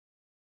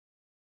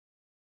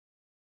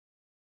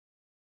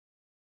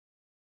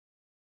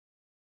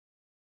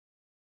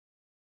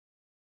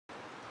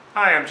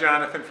Hi, I'm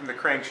Jonathan from the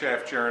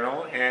Crankshaft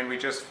Journal, and we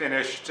just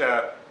finished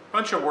a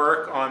bunch of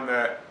work on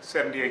the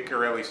 78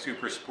 Garelli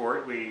Super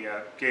Sport. We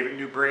gave it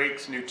new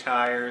brakes, new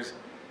tires,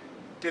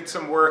 did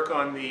some work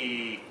on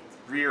the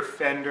rear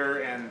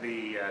fender and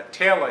the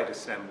taillight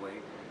assembly,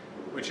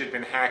 which had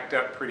been hacked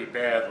up pretty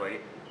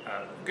badly.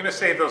 I'm going to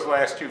save those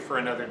last two for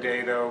another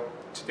day though.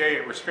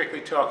 Today we're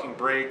strictly talking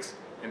brakes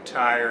and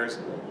tires.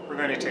 We're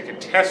going to take a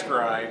test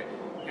ride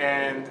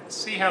and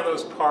see how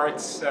those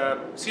parts,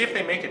 see if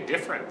they make a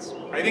difference.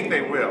 I think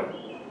they will.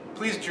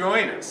 Please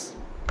join us.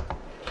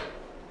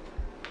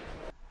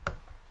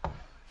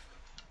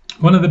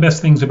 One of the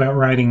best things about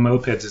riding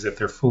mopeds is that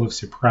they're full of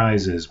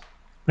surprises.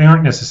 They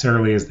aren't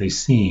necessarily as they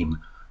seem.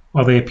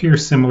 While they appear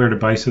similar to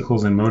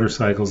bicycles and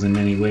motorcycles in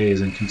many ways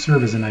and can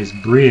serve as a nice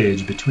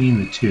bridge between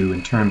the two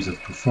in terms of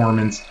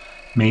performance,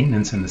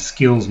 maintenance, and the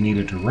skills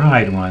needed to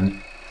ride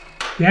one,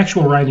 the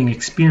actual riding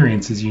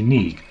experience is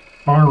unique,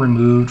 far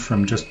removed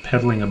from just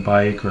pedaling a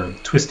bike or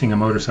twisting a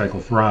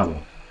motorcycle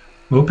throttle.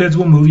 Mopeds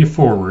will move you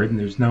forward, and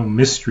there's no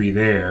mystery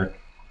there.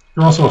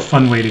 They're also a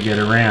fun way to get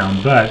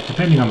around, but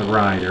depending on the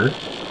rider,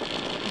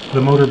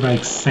 the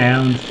motorbike's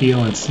sound,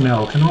 feel, and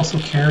smell can also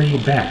carry you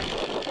back,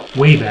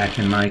 way back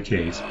in my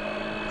case,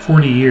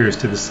 40 years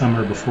to the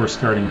summer before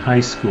starting high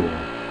school.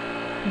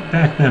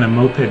 Back then a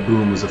moped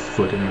boom was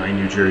afoot in my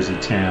New Jersey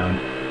town.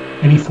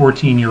 Any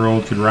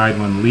 14-year-old could ride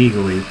one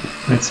legally,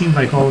 and it seemed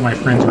like all of my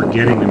friends were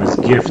getting them as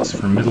gifts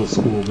for middle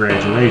school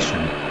graduation.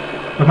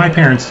 But my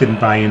parents didn't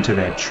buy into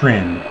that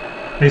trend.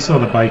 They saw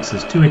the bikes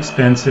as too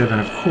expensive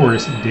and, of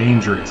course,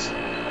 dangerous.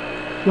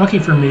 Lucky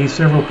for me,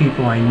 several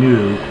people I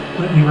knew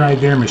let me ride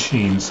their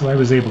machines, so I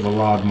was able to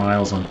log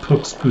miles on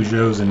Cooks,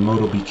 Peugeots, and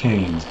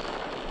Motobicanes.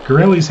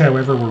 Garellis,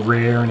 however, were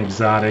rare and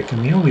exotic,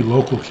 and the only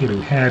local kid who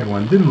had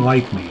one didn't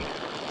like me,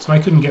 so I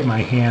couldn't get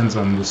my hands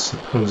on this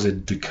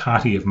supposed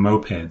Ducati of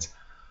mopeds.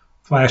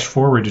 Flash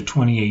forward to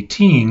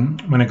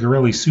 2018, when a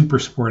Garelli Super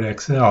Sport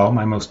XL,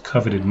 my most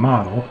coveted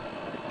model,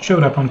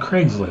 showed up on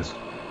Craigslist.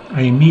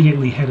 I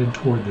immediately headed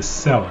toward the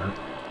seller,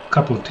 a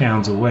couple of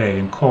towns away,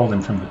 and called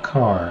him from the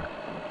car.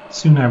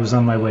 Soon I was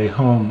on my way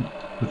home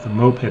with the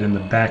moped in the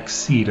back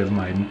seat of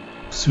my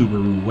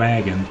Subaru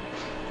wagon.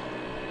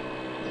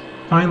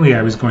 Finally,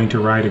 I was going to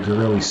ride a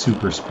Garelli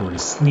Super Sport, a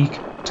sleek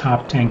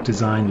top tank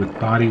designed with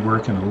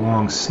bodywork and a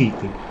long seat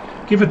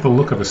that give it the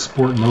look of a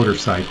sport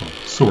motorcycle,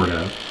 sort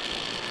of.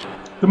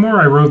 The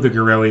more I rode the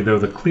Garelli, though,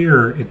 the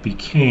clearer it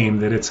became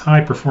that its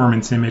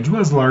high-performance image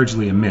was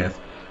largely a myth.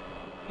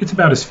 It's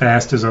about as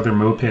fast as other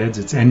mopeds,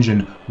 its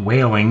engine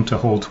wailing to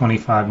hold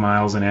 25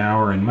 miles an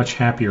hour and much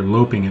happier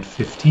loping at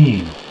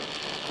 15.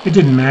 It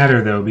didn't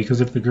matter, though, because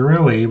if the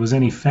Garelli was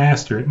any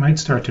faster, it might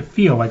start to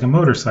feel like a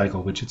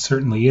motorcycle, which it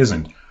certainly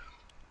isn't.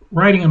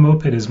 Riding a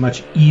moped is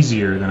much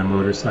easier than a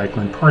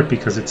motorcycle, in part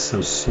because it's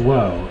so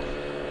slow.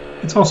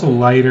 It's also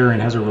lighter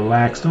and has a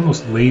relaxed,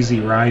 almost lazy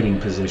riding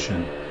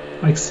position,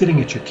 like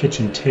sitting at your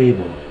kitchen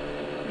table.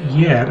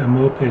 Yet, a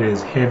moped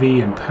is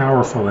heavy and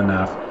powerful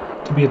enough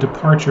to be a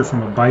departure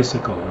from a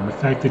bicycle, and the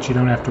fact that you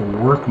don't have to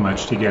work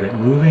much to get it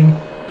moving,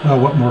 well,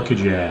 what more could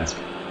you ask?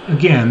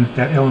 Again,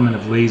 that element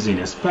of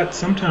laziness, but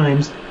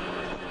sometimes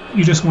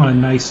you just want a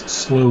nice,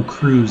 slow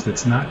cruise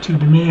that's not too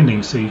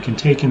demanding so you can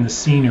take in the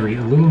scenery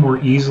a little more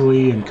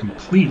easily and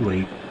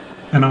completely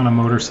than on a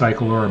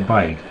motorcycle or a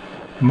bike.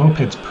 A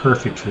moped's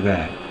perfect for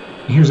that.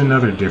 And here's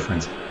another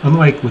difference.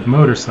 Unlike with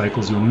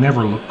motorcycles, you'll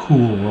never look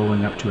cool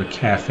rolling up to a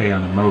cafe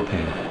on a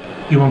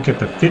moped. You won't get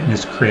the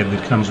fitness cred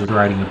that comes with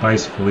riding a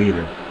bicycle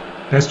either.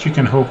 Best you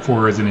can hope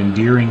for is an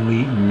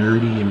endearingly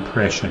nerdy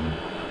impression.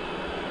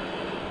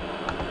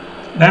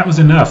 That was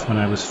enough when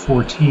I was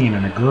 14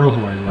 and a girl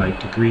who I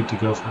liked agreed to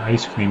go for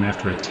ice cream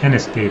after a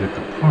tennis date at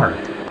the park.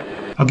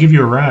 "I'll give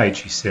you a ride,"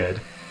 she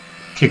said,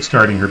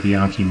 kick-starting her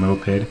Bianchi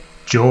moped.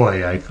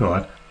 Joy, I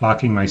thought,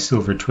 locking my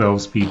silver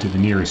 12-speed to the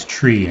nearest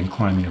tree and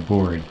climbing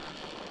aboard.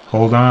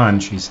 "Hold on,"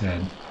 she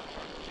said.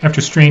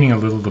 After straining a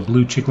little, the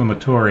blue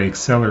ciclomotor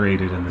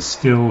accelerated and the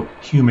still,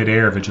 humid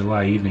air of a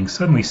July evening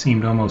suddenly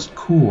seemed almost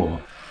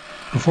cool.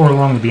 Before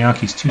long, the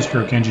Bianchi's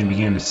two-stroke engine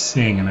began to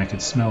sing and I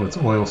could smell its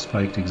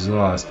oil-spiked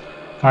exhaust.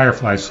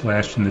 Fireflies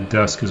flashed in the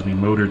dusk as we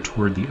motored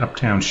toward the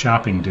uptown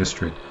shopping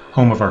district,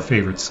 home of our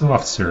favorite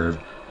soft serve.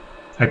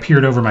 I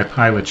peered over my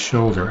pilot's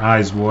shoulder,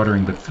 eyes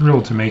watering but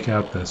thrilled to make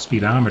out the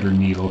speedometer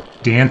needle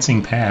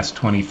dancing past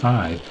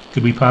 25.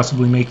 Could we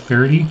possibly make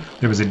 30?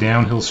 There was a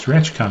downhill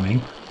stretch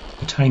coming.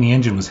 The tiny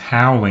engine was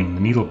howling,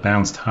 the needle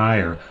bounced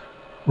higher.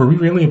 Were we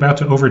really about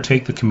to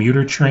overtake the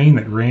commuter train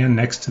that ran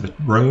next to the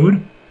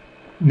road?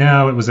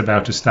 No, it was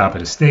about to stop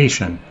at a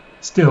station.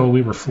 Still,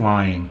 we were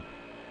flying.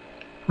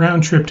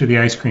 Round trip to the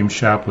ice cream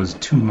shop was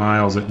 2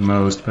 miles at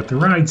most, but the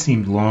ride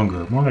seemed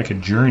longer, more like a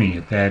journey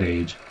at that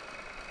age.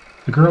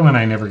 The girl and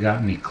I never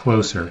got any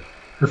closer.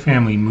 Her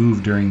family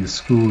moved during the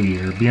school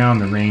year, beyond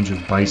the range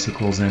of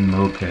bicycles and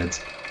mopeds.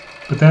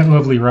 But that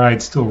lovely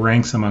ride still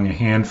ranks among a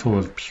handful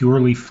of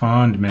purely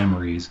fond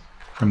memories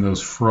from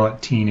those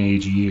fraught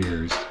teenage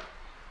years.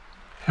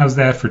 How's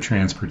that for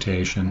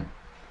transportation?